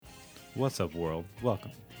What's up, world?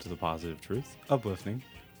 Welcome to the Positive Truth, uplifting,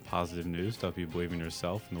 positive news to help you believe in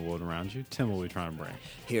yourself and the world around you. Tim, what are we trying to bring?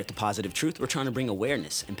 Here at The Positive Truth, we're trying to bring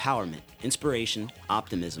awareness, empowerment, inspiration,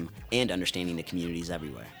 optimism, and understanding to communities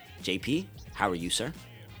everywhere. JP, how are you, sir?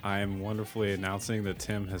 I am wonderfully announcing that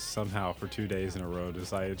Tim has somehow, for 2 days in a row,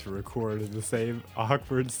 decided to record in the same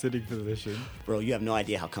awkward sitting position. Bro, you have no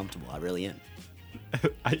idea how comfortable I really am.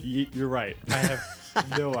 You're right. I have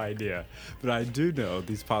no idea. But I do know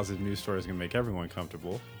these positive news stories can make everyone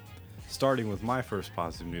comfortable. Starting with my first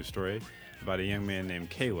positive news story about a young man named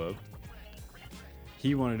Caleb.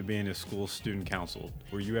 He wanted to be in his school's student council.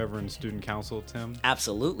 Were you ever in student council, Tim?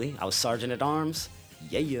 Absolutely. I was sergeant at arms.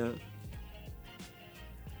 Yeah.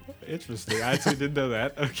 Interesting. I actually didn't know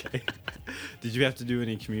that. Okay. Did you have to do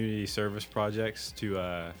any community service projects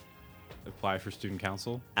to apply for student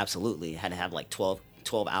council? Absolutely. I had to have like 12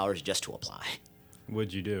 hours just to apply.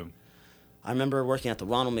 What'd you do? I remember working at the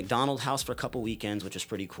Ronald McDonald House for a couple weekends, which was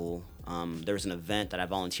pretty cool. There was an event that I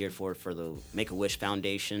volunteered for the Make-A-Wish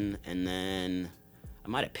Foundation, and then I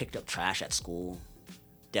might have picked up trash at school.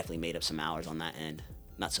 Definitely made up some hours on that end.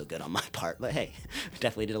 Not so good on my part, but hey,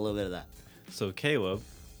 definitely did a little bit of that. So Caleb,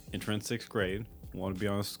 entering 6th grade, wanted to be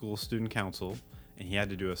on a school student council, and he had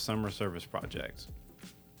to do a summer service project.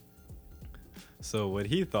 So what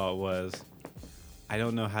he thought was, I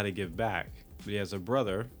don't know how to give back, but he has a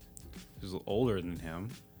brother who's older than him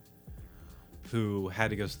who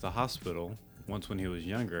had to go to the hospital once when he was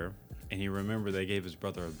younger, and he remembered they gave his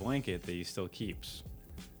brother a blanket that he still keeps.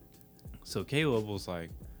 So Caleb was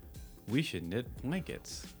like, we should knit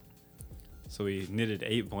blankets. So he knitted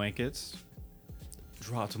 8 blankets,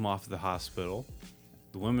 dropped them off at the hospital.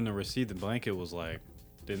 The woman that received the blanket was like,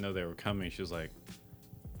 didn't know they were coming. She was like,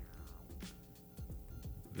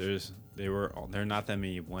 there are not that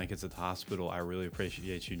many blankets at the hospital. I really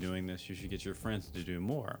appreciate you doing this. You should get your friends to do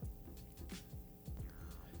more.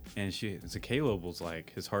 And so Caleb was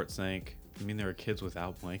like, his heart sank. You mean there are kids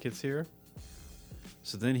without blankets here?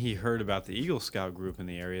 So then he heard about the Eagle Scout group in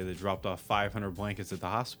the area that dropped off 500 blankets at the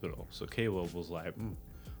hospital. So Caleb was like,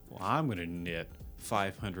 well, I'm going to knit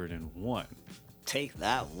 501. Take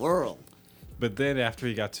that, world. But then after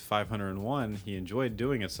he got to 501, he enjoyed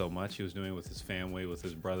doing it so much. He was doing it with his family, with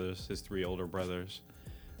his brothers, his 3 older brothers.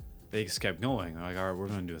 They just kept going. Like, all right, we're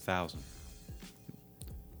going to do 1,000.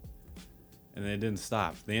 And they didn't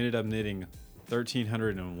stop. They ended up knitting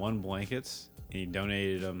 1,301 blankets, and he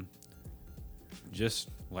donated them just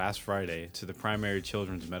last Friday to the Primary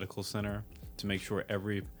Children's Medical Center to make sure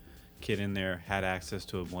every kid in there had access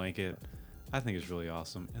to a blanket. I think it's really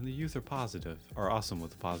awesome. And the youth are awesome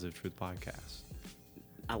with the Positive Truth podcast.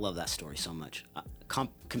 I love that story so much.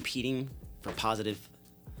 Competing for positive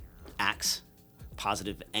acts,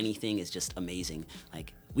 positive anything is just amazing.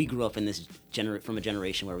 Like, we grew up in this from a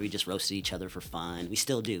generation where we just roasted each other for fun. We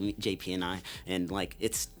still do, JP and I, and like,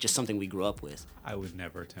 it's just something we grew up with. I would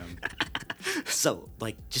never, Tim. So,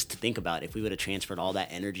 like, just to think about it, if we would have transferred all that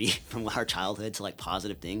energy from our childhood to like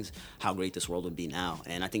positive things, how great this world would be now.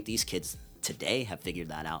 And I think these kids today have figured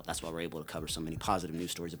that out. That's why we're able to cover so many positive news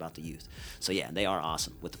stories about the youth. So yeah, they are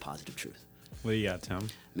awesome with the positive truth. What do you got, Tim?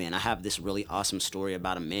 Man, I have this really awesome story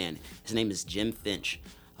about a man. His name is Jim Finch.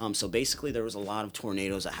 So basically, there was a lot of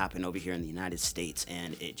tornadoes that happened over here in the United States,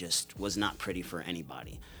 and it just was not pretty for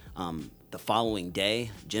anybody. The following day,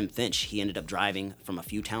 Jim Finch, he ended up driving from a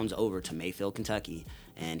few towns over to Mayfield, Kentucky,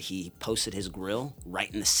 and he posted his grill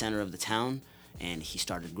right in the center of the town, and he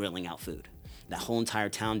started grilling out food. That whole entire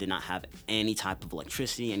town did not have any type of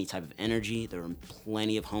electricity, any type of energy. There were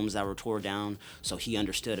plenty of homes that were torn down, so he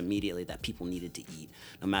understood immediately that people needed to eat.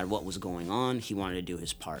 No matter what was going on, he wanted to do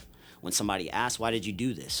his part. When somebody asked, why did you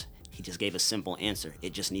do this? He just gave a simple answer.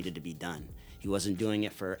 It just needed to be done. He wasn't doing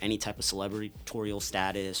it for any type of celebritorial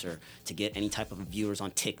status or to get any type of viewers on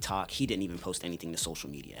TikTok. He didn't even post anything to social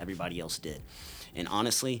media. Everybody else did. And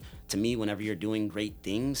honestly, to me, whenever you're doing great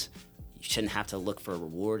things, you shouldn't have to look for a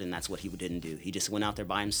reward, and that's what he didn't do. He just went out there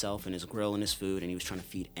by himself and his grill and his food, and he was trying to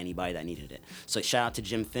feed anybody that needed it. So shout out to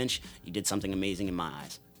Jim Finch. You did something amazing in my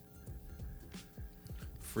eyes.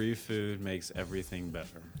 Free food makes everything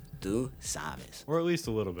better. Tú sabes. Or at least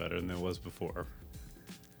a little better than it was before.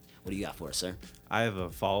 What do you got for us, sir? I have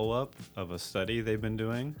a follow-up of a study they've been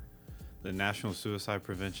doing. The National Suicide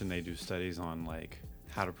Prevention, they do studies on like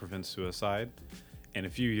how to prevent suicide. And a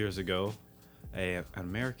few years ago, an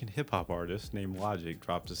American hip-hop artist named Logic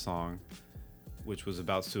dropped a song which was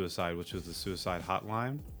about suicide, which was the suicide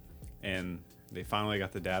hotline. And they finally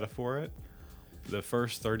got the data for it. The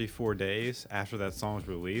first 34 days after that song was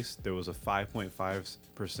released, there was a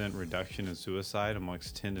 5.5% reduction in suicide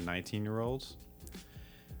amongst 10 to 19-year-olds.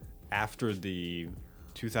 After the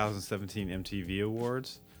 2017 MTV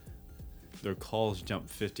Awards, their calls jumped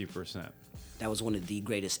 50%. That was one of the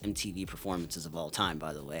greatest MTV performances of all time,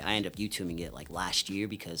 by the way. I ended up YouTubing it like last year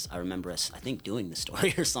because I remember us, I think, doing the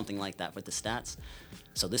story or something like that with the stats.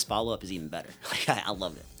 So this follow-up is even better. Like, I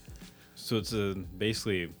love it. So it's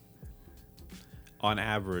basically, on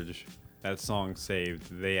average, that song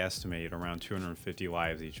saved, they estimate, around 250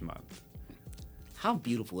 lives each month. How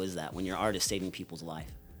beautiful is that when your art is saving people's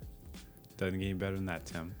life? Doesn't get any better than that,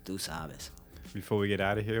 Tim. Tu sabes. Before we get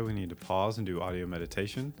out of here, we need to pause and do audio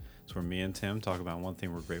meditation. It's where me and Tim talk about one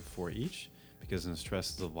thing we're grateful for each, because in the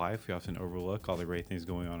stresses of life, we often overlook all the great things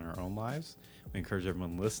going on in our own lives. We encourage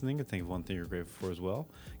everyone listening to think of one thing you're grateful for as well.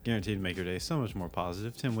 Guaranteed to make your day so much more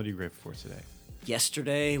positive. Tim, what are you grateful for today?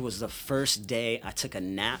 Yesterday was the first day I took a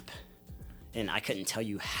nap, and I couldn't tell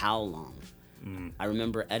you how long. I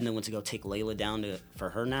remember Edna went to go take Layla down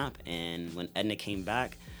for her nap, and when Edna came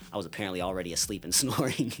back, I was apparently already asleep and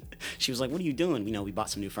snoring. She was like, "What are you doing?" You know, we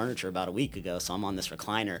bought some new furniture about a week ago, so I'm on this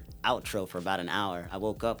recliner outro for about an hour. I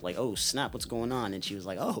woke up like, "Oh, snap, what's going on?" And she was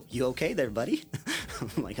like, "Oh, you okay there, buddy?"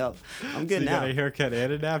 I'm like, "Oh, I'm good now." You got a haircut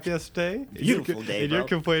and a nap yesterday? Beautiful day, and bro. you're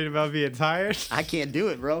complaining about being tired? I can't do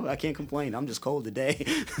it, bro. I can't complain. I'm just cold today.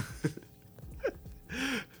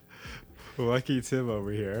 Lucky Tim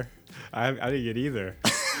over here. I didn't get either.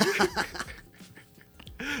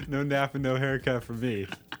 No nap and no haircut for me.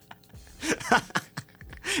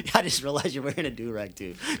 I just realized you're wearing a do-rag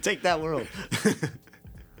too. Take that, world.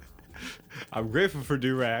 I'm grateful for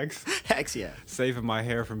do-rags. Heck yeah. Saving my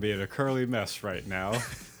hair from being a curly mess right now.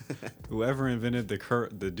 Whoever invented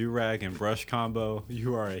the do-rag and brush combo,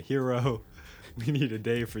 you are a hero. We need a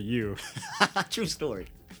day for you. True story.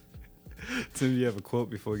 Tim, do you have a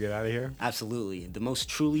quote before we get out of here? Absolutely. The most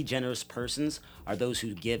truly generous persons are those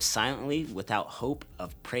who give silently without hope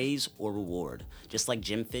of praise or reward. Just like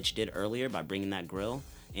Jim Fitch did earlier by bringing that grill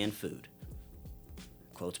and food.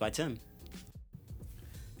 Quotes by Tim.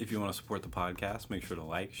 If you want to support the podcast, make sure to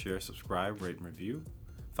like, share, subscribe, rate, and review.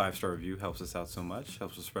 5-star review helps us out so much,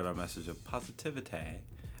 helps us spread our message of positivity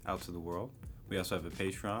out to the world. We also have a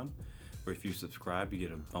Patreon, where if you subscribe, you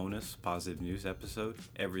get a bonus positive news episode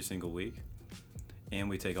every single week. And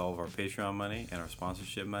we take all of our Patreon money and our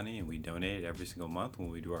sponsorship money and we donate it every single month when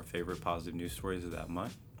we do our favorite positive news stories of that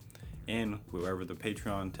month. And whoever the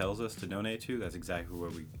Patreon tells us to donate to, that's exactly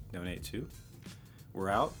where we donate to. We're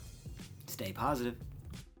out. Stay positive.